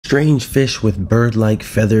Strange fish with bird-like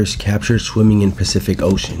feathers captured swimming in Pacific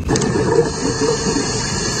Ocean. See,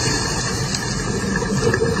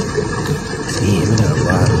 we got a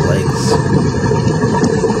lot of legs.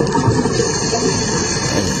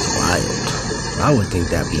 That is wild. I would think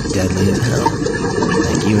that'd be deadly as hell.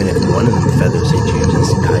 Like, even if one of them feathers hit you,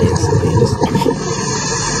 just die instantly.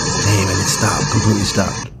 Damn, and it stopped. Completely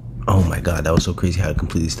stopped. Oh my god, that was so crazy how it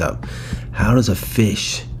completely stopped. How does a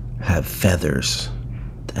fish have feathers?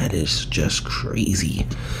 That is just crazy.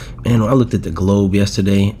 Man, I looked at the globe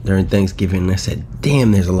yesterday during Thanksgiving and I said,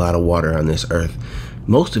 damn, there's a lot of water on this earth.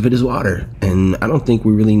 Most of it is water, and I don't think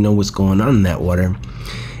we really know what's going on in that water.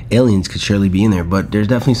 Aliens could surely be in there, but there's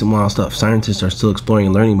definitely some wild stuff. Scientists are still exploring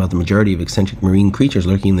and learning about the majority of eccentric marine creatures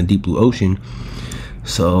lurking in the deep blue ocean.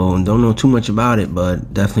 So, don't know too much about it,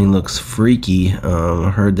 but definitely looks freaky. I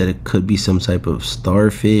heard that it could be some type of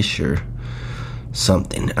starfish or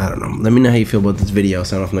something. I don't know. Let me know how you feel about this video.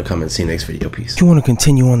 Sound off in the comments. See you next video. Peace. If you want to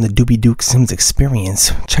continue on the Doobie Duke Sims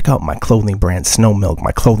experience, check out my clothing brand Snow Milk.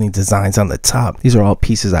 My clothing designs on the top. These are all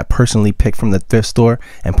pieces I personally picked from the thrift store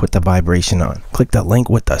and put the vibration on. Click the link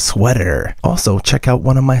with the sweater. Also, check out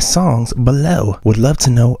one of my songs below. Would love to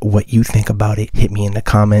know what you think about it. Hit me in the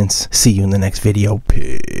comments. See you in the next video.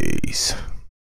 Peace.